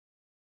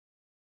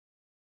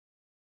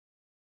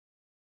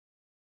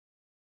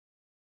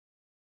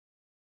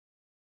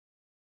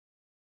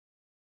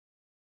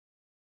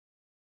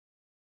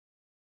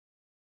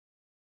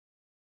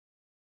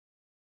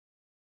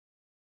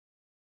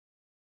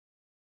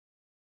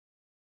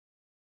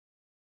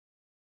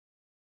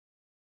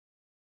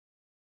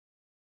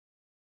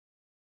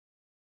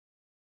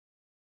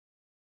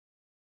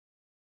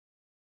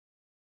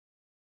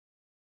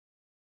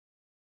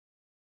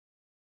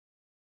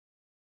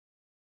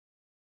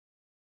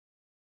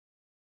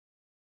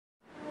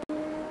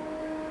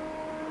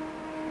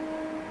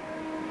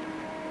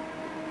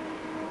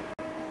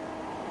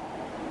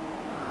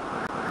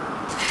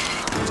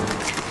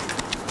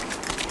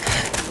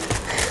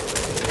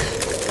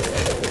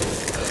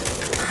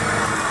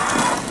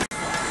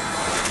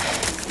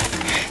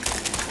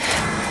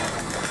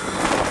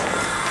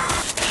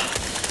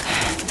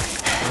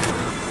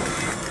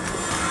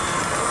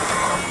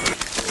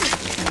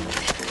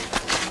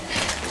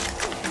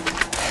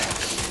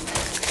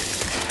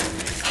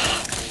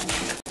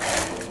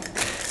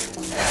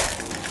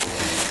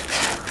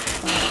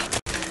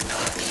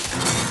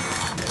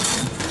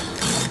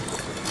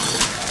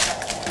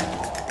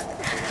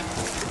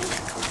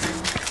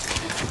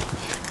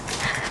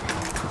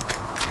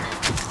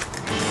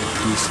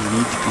Dies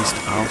Lied ist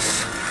aus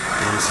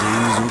der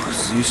Sehnsucht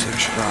süßer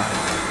Schrei.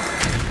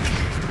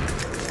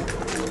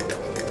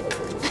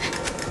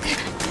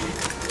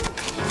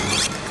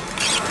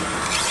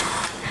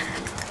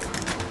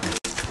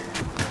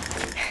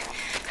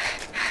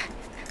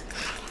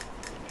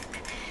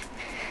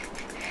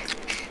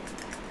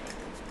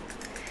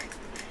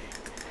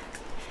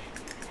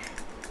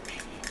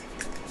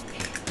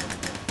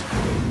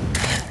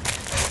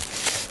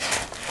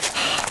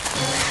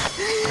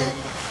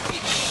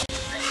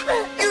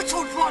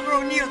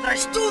 I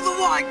stole the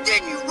wine,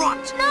 didn't you,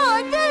 runt? No,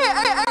 I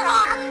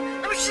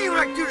didn't. Let me see what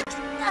I can do.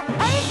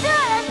 I did,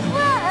 I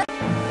swear.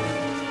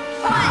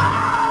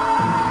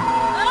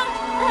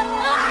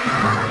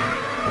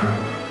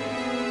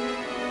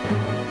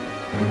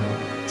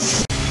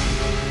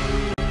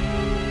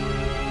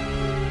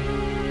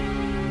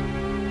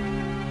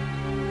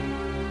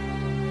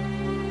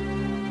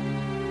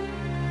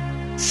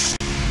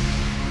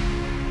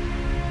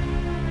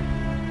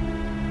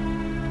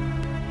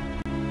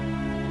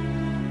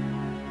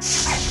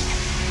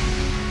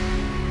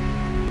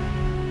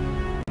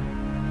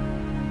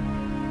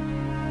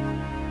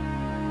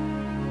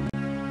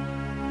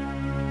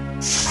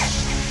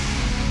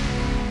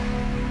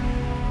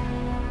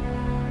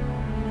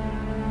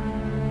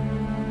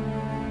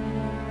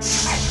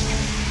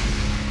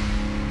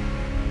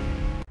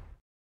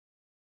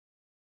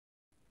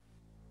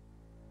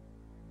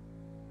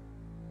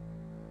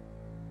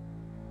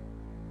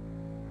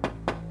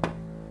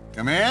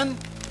 Come in.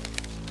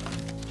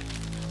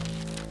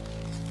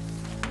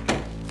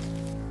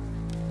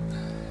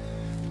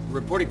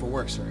 Reporting for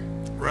work, sir.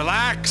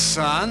 Relax,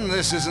 son.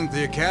 This isn't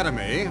the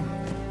academy.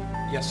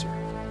 Yes, sir.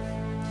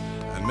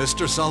 And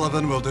Mr.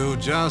 Sullivan will do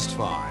just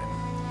fine.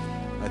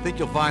 I think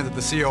you'll find that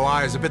the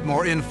COI is a bit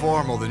more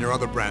informal than your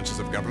other branches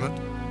of government.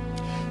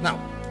 Now,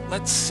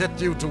 let's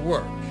set you to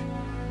work.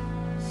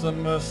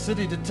 Some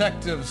city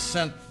detectives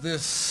sent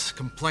this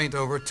complaint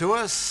over to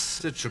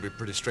us. It should be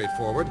pretty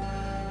straightforward.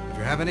 If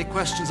you have any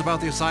questions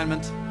about the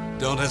assignment,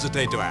 don't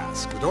hesitate to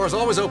ask. The door's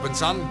always open,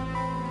 son.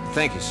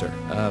 Thank you, sir.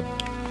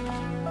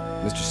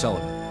 Mr.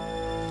 Sullivan.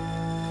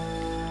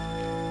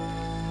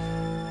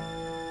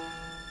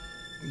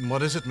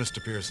 What is it,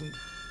 Mr. Pearson?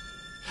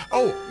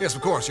 Oh, yes,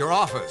 of course, your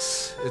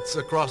office. It's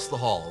across the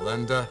hall,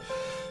 and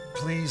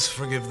please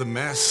forgive the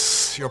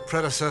mess. Your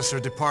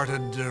predecessor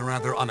departed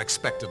rather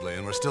unexpectedly,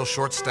 and we're still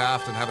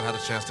short-staffed and haven't had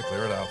a chance to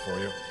clear it out for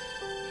you.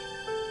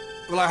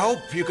 Well, I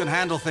hope you can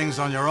handle things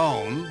on your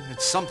own.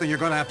 It's something you're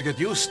going to have to get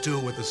used to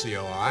with the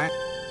COI.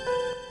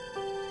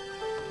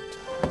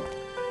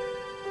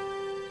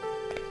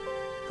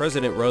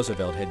 President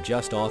Roosevelt had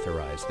just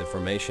authorized the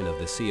formation of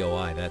the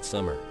COI that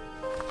summer.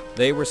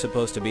 They were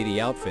supposed to be the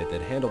outfit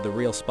that handled the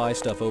real spy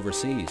stuff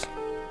overseas.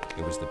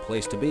 It was the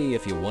place to be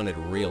if you wanted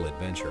real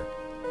adventure.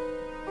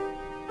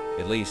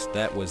 At least,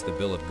 that was the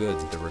bill of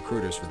goods the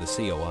recruiters for the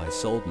COI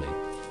sold me.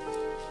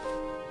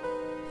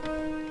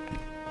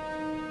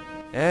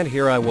 And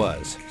here I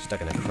was,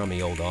 stuck in a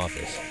crummy old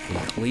office, in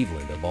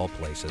Cleveland of all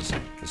places,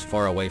 as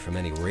far away from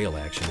any real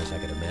action as I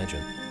could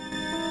imagine.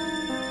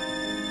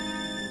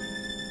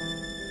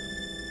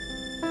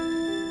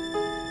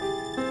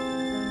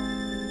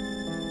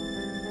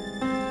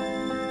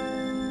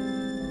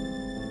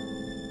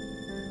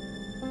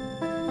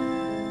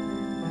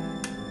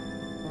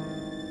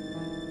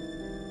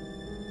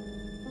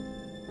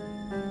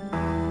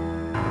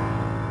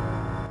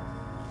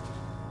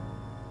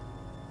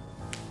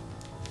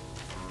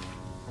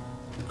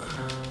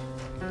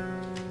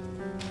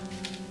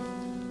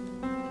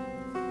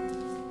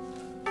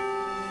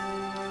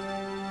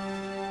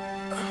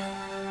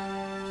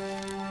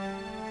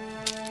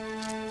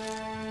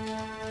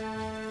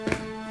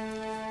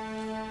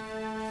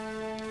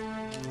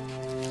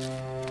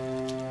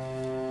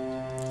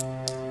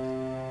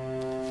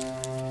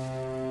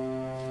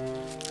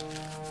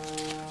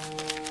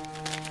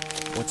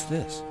 What's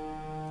this?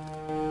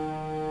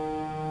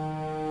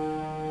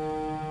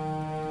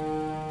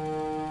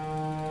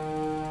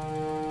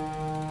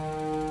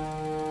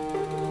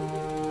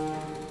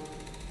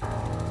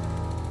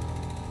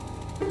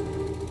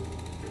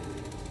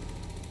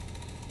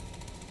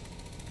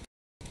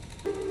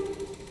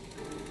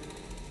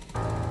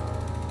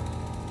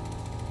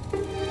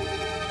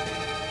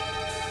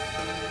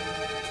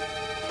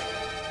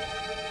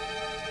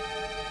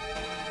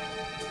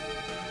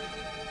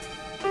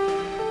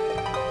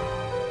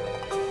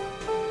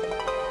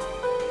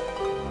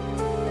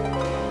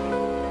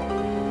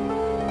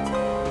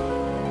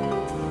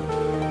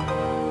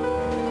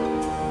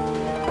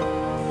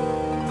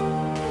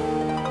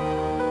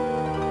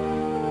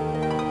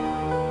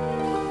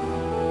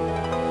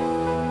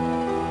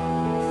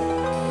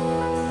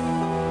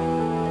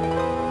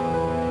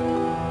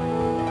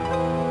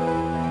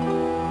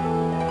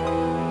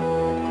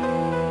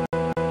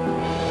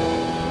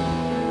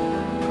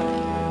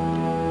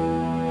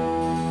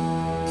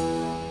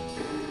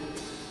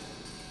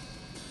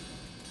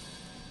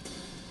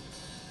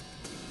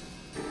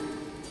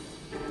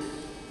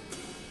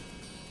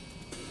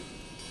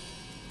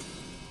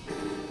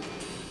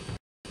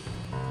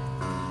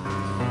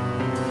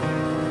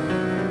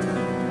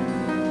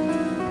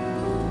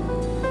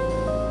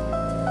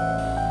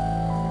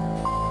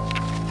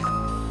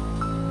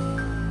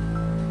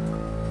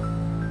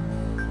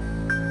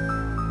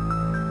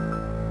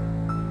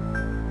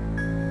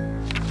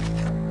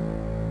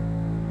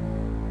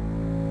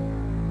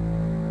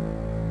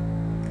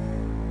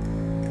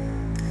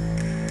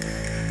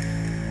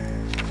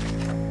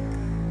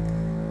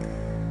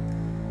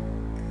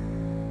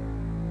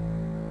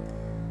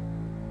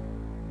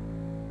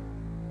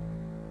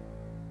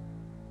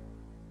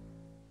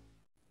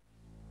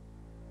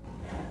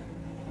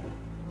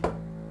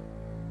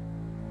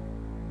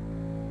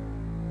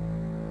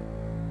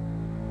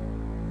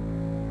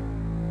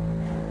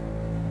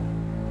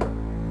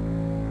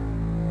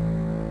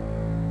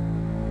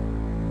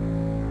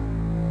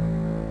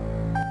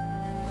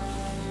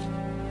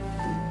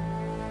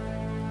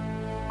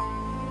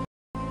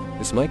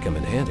 This might come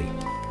in handy.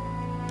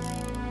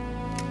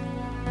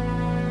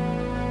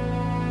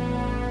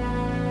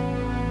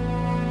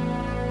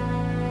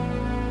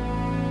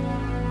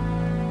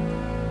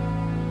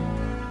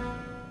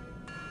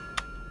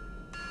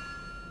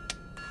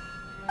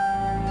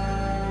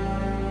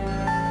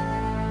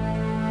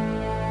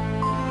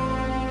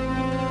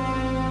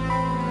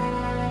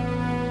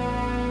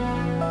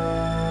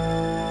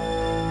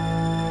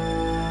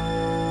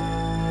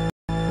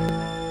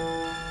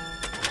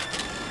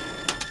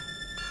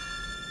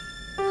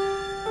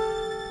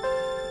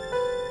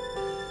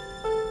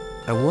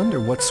 I wonder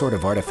what sort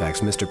of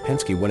artifacts Mr.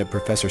 Pensky wanted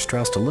Professor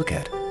Strauss to look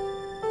at.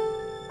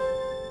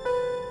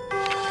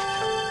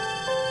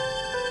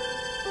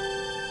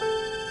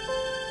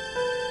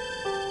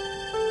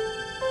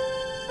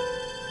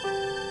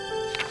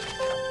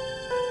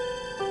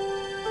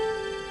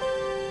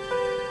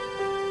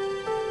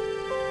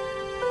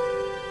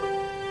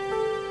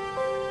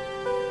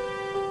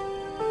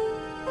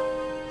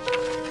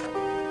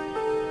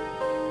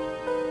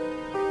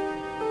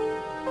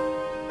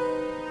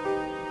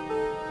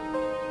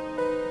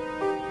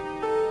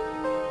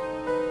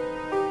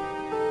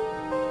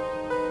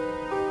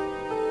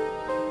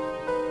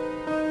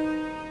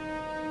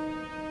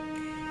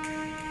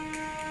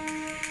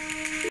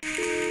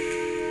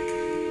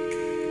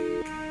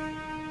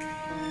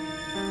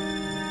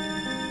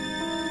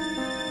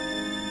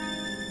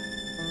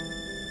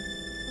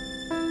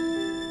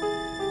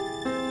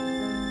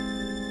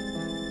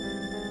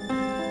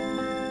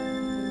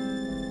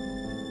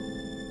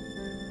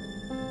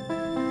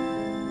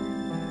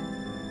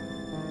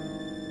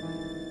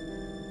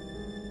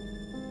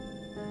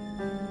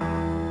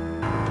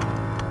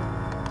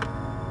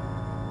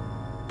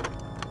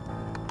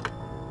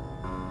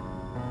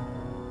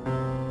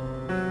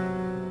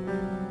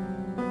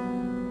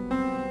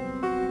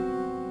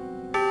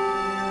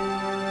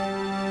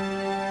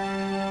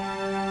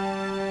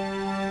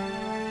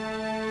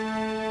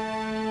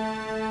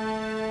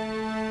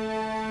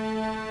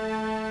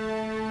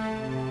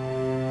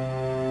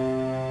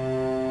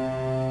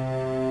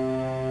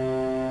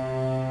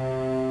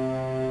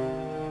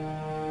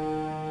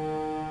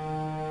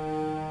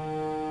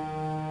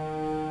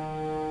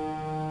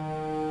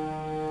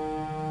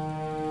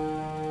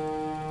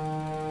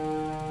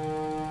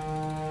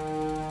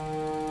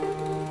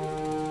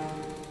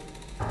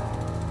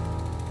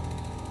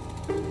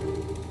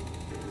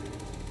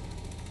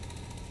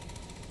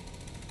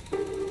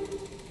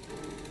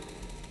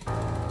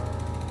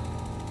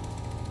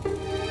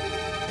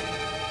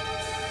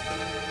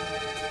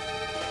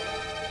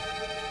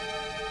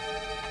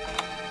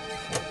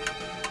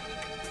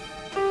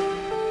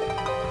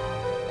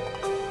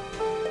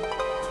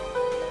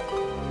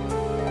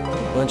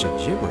 Bunch of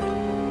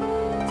gibbering.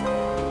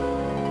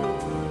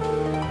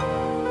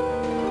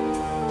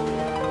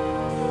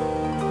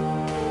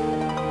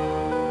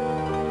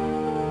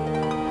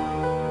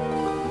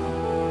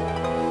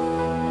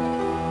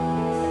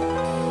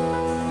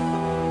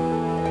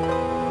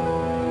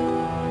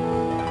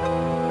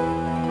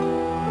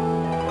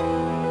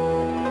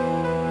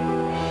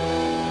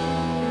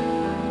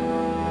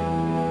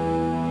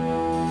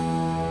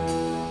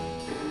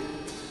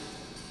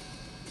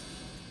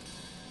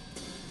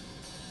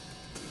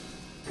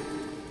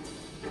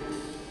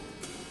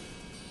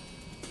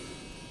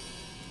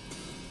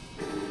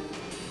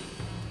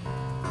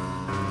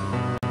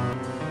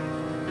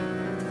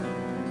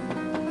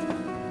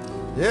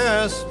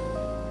 Yes?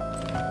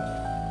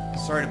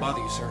 Sorry to bother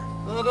you, sir.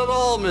 Not at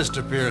all,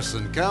 Mr.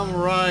 Pearson. Come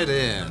right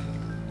in.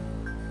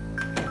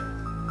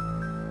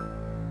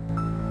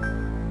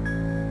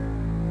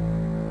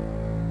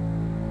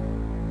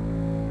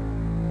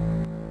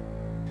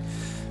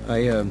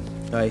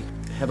 I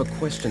have a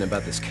question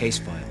about this case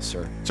file,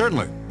 sir.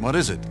 Certainly. What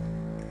is it?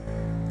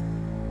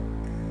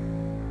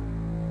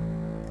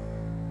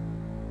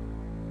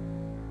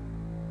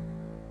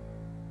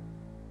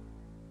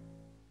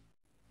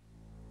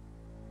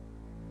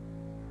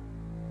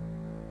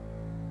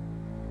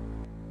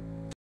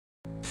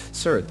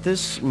 Sir,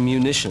 this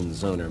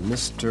munitions owner,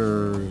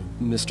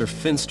 Mr.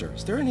 Finster,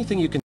 is there anything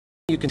you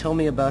can tell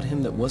me about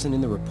him that wasn't in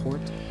the report?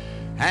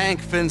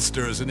 Hank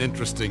Finster is an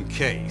interesting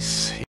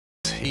case.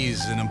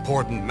 He's an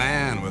important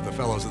man with the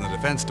fellows in the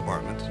Defense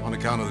Department on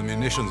account of the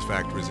munitions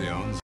factories he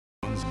owns.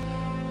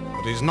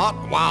 But he's not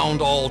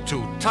wound all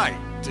too tight,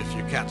 if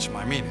you catch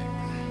my meaning.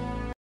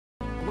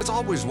 It's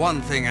always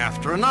one thing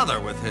after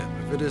another with him.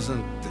 If it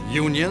isn't the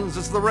unions,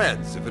 it's the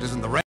Reds. If it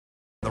isn't the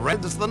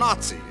Reds, it's the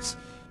Nazis.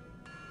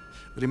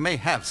 But he may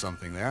have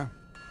something there.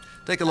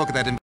 Take a look at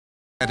that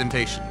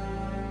invitation.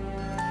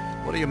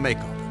 What do you make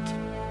of it?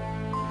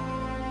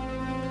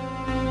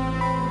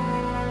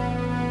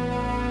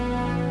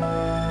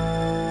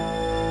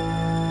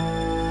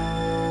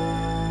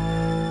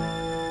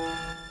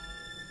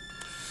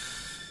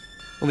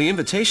 Well, the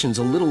invitation's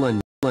a little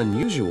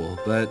unusual,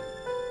 but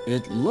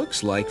it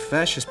looks like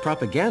fascist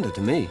propaganda to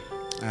me.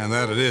 And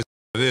that it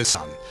is,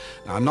 son.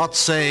 Now, I'm not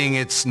saying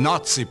it's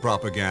Nazi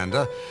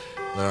propaganda.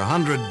 There are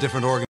 100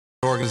 different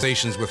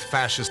organizations with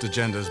fascist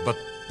agendas, but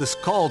This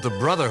call to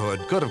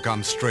brotherhood could have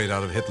come straight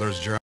out of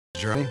Hitler's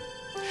Germany.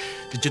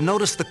 Did you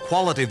notice the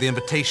quality of the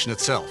invitation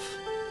itself?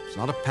 It's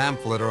not a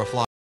pamphlet or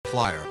a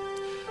flyer.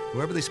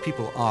 Whoever these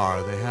people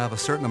are, they have a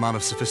certain amount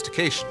of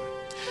sophistication.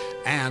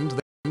 And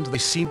they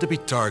seem to be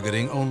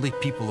targeting only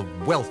people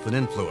of wealth and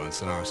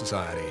influence in our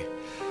society.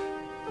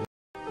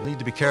 We'll need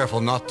to be careful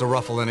not to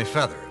ruffle any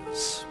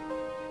feathers.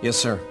 Yes,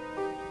 sir.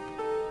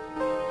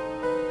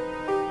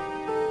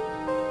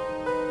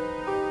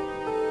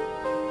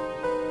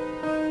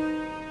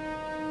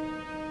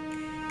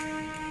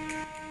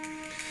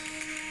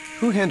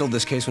 Who handled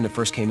this case when it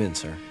first came in,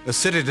 sir? A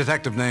city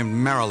detective named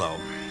Marillo.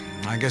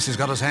 I guess he's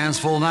got his hands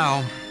full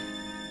now.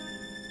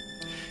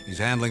 He's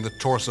handling the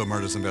torso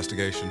murders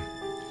investigation.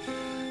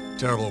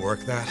 Terrible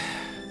work, that.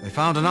 They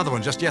found another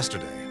one just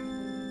yesterday.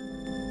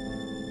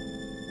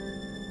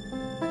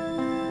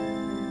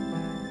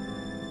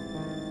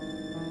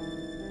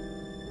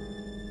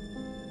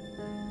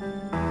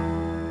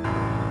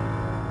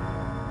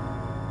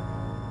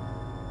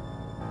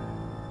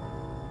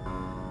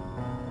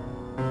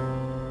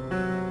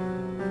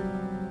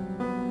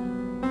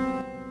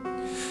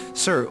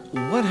 Sir,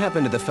 what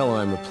happened to the fellow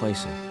I'm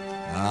replacing?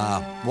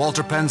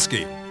 Walter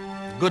Pensky.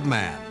 Good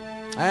man.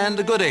 And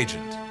a good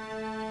agent.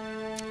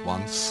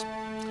 Once.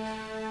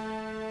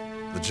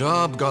 The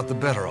job got the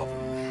better of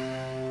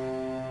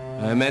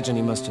him. I imagine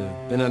he must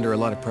have been under a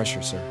lot of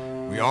pressure, sir.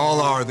 We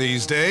all are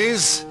these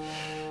days.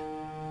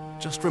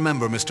 Just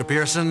remember, Mr.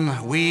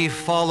 Pearson, we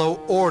follow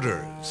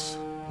orders,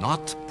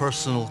 not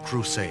personal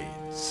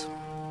crusades.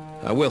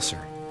 I will, sir.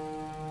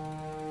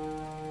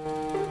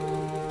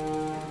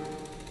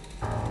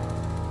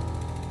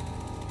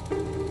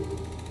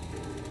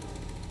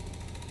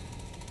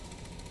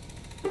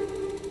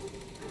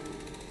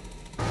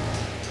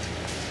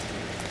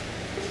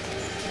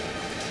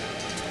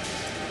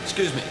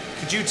 Excuse me,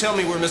 could you tell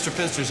me where Mr.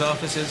 Finster's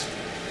office is?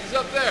 He's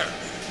up there.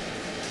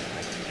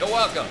 You're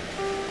welcome.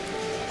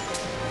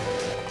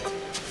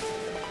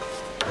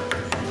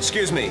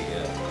 Excuse me,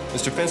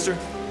 Mr. Finster?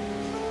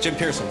 Jim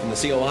Pearson from the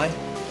COI.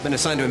 Been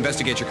assigned to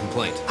investigate your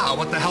complaint. Ah,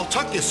 what the hell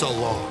took you so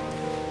long?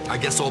 I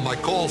guess all my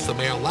calls to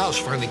Mayor Lausch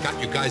finally got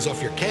you guys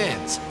off your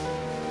cans.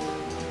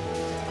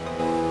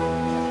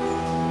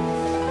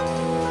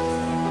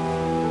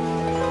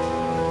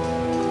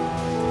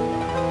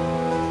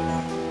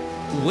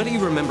 What do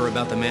you remember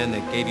about the man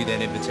that gave you that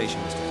invitation,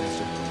 Mr.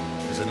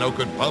 Finster? He's a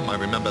no-good bum, I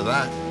remember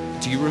that.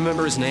 Do you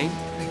remember his name?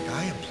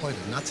 I employed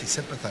a Nazi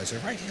sympathizer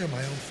right here in my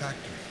own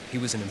factory. He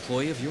was an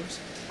employee of yours?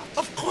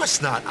 Of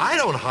course not. I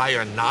don't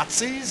hire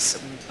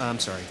Nazis. I'm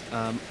sorry.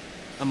 I'm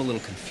a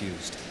little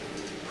confused.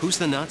 Who's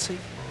the Nazi?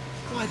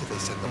 Why did they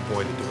send the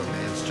boy to do a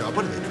man's job?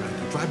 What are they trying to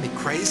do? Drive me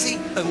crazy?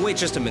 Wait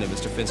just a minute,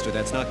 Mr. Finster.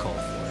 That's not called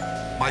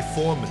for. My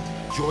foreman,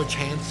 George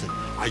Hansen.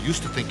 I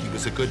used to think he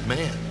was a good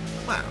man.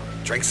 Well,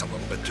 he drinks a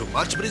little bit too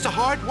much, but he's a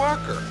hard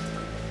worker.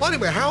 Well,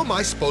 anyway, how am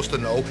I supposed to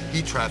know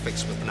he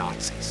traffics with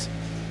Nazis?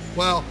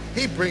 Well,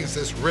 he brings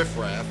this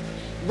riffraff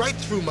right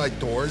through my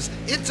doors,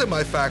 into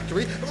my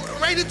factory,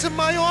 right into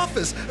my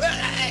office.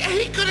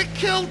 He could have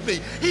killed me.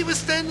 He was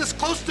standing as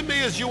close to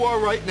me as you are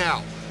right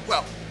now.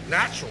 Well,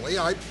 naturally,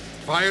 I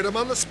fired him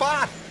on the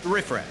spot.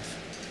 Riffraff.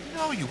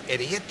 No, you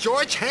idiot.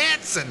 George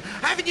Hansen.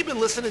 Haven't you been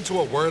listening to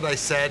a word I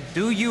said?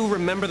 Do you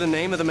remember the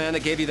name of the man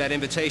that gave you that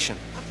invitation?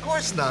 Of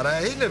course not.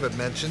 He never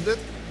mentioned it.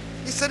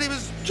 He said he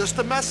was just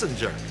a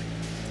messenger.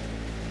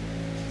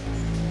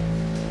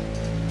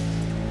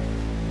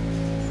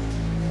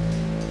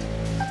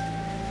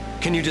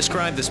 Can you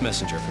describe this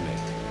messenger for me?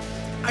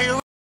 I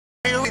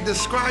already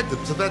described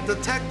him to that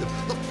detective.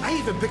 Look, I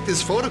even picked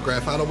his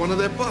photograph out of one of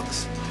their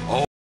books.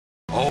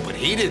 Oh, but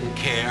he didn't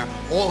care.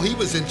 All he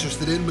was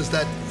interested in was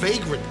that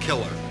vagrant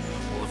killer.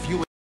 Well, if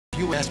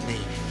you ask me,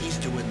 he's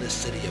doing this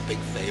city a big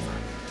favor.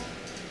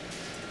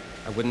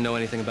 I wouldn't know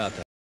anything about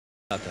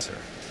that, sir.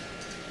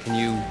 Can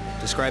you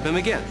describe him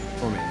again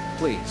for me,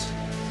 please,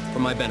 for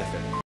my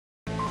benefit?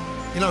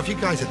 You know, if you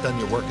guys had done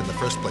your work in the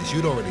first place,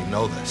 you'd already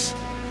know this.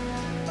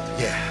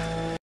 Yeah.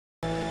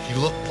 He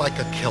looked like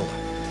a killer.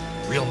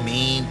 Real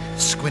mean,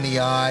 squinty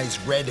eyes,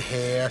 red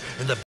hair,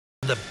 and the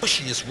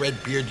bushiest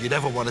red beard you'd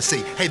ever want to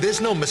see. Hey,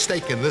 there's no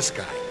mistaking this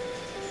guy.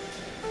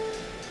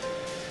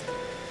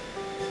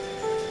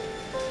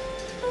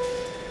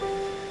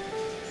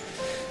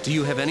 Do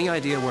you have any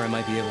idea where I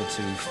might be able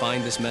to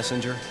find this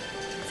messenger?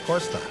 Of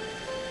course not.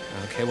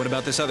 Okay, what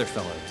about this other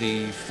fellow,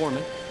 the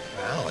foreman?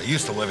 Well, I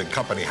used to live in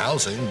company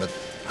housing, but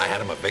I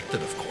had him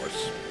evicted, of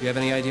course. Do you have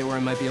any idea where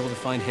I might be able to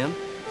find him?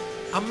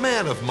 A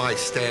man of my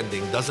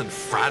standing doesn't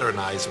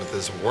fraternize with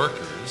his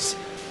workers.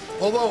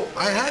 Although,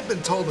 I have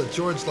been told that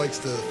George likes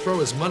to throw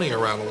his money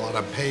around a lot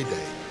on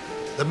payday.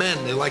 The men,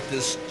 they like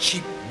this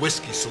cheap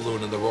whiskey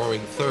saloon in the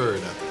Roaring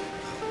Third.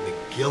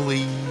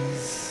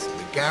 McGillies,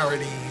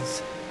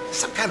 McGarrity's,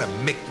 some kind of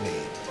Mick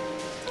name.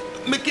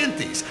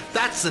 McGinty's,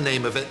 that's the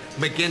name of it,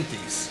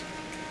 McGinty's.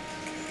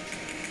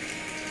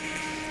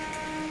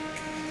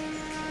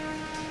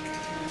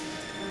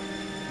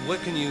 What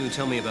can you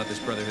tell me about this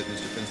brotherhood,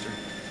 Mr. Finster?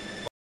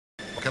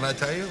 What can I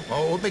tell you?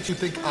 Oh, what makes you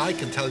think I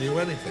can tell you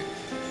anything?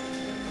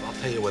 I'll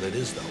Tell you what it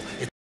is,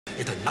 though.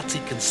 It's a Nazi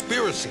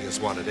conspiracy is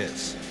what it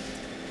is.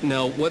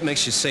 Now, what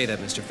makes you say that,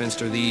 Mr.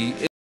 Finster? The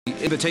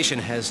invitation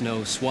has no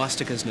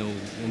swastikas, no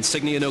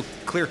insignia, no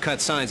clear-cut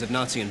signs of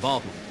Nazi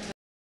involvement.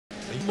 Now,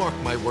 you mark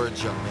my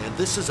words, young man.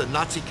 This is a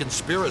Nazi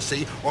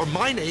conspiracy, or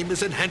my name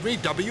isn't Henry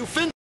W.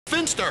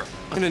 Finster.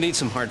 I'm gonna need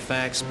some hard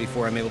facts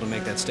before I'm able to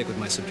make that stick with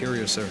my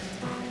superior, sir.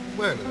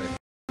 Where do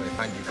they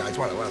find you guys?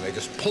 What do they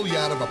just pull you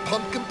out of a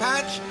pumpkin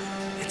patch?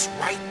 It's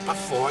right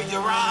before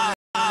your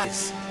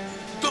eyes.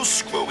 Those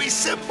screwy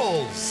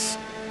symbols.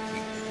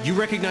 You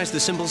recognize the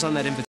symbols on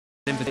that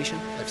invitation?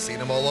 I've seen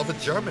them all over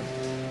Germany.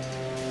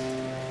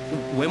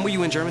 When were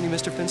you in Germany,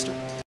 Mr. Finster?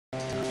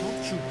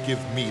 Don't you give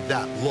me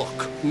that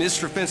look.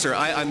 Mr. Finster,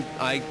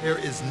 There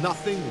is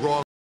nothing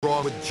wrong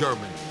with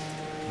Germany.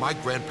 My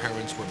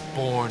grandparents were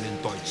born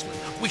in Deutschland.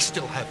 We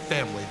still have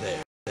family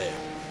there.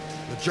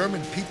 The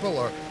German people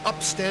are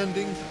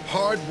upstanding,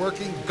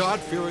 hard-working,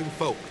 God-fearing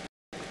folk.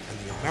 And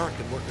the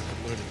American worker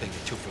can learn a thing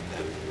or two from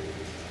them.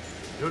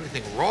 The only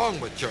thing wrong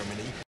with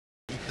Germany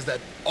is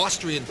that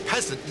Austrian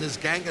peasant and his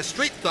gang of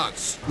street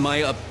thugs.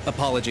 My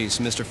apologies,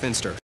 Mr.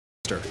 Finster.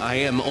 I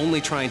am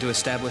only trying to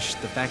establish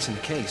the facts in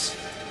the case.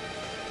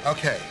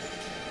 Okay.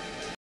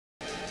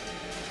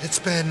 It's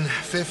been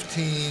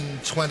 15,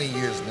 20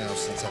 years now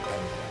since I've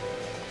been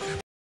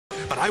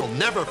there. But I will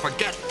never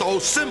forget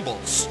those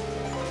symbols.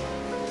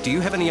 Do you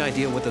have any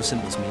idea what those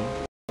symbols mean?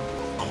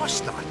 Of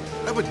course not.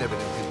 I would never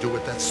have anything to do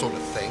with that sort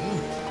of thing.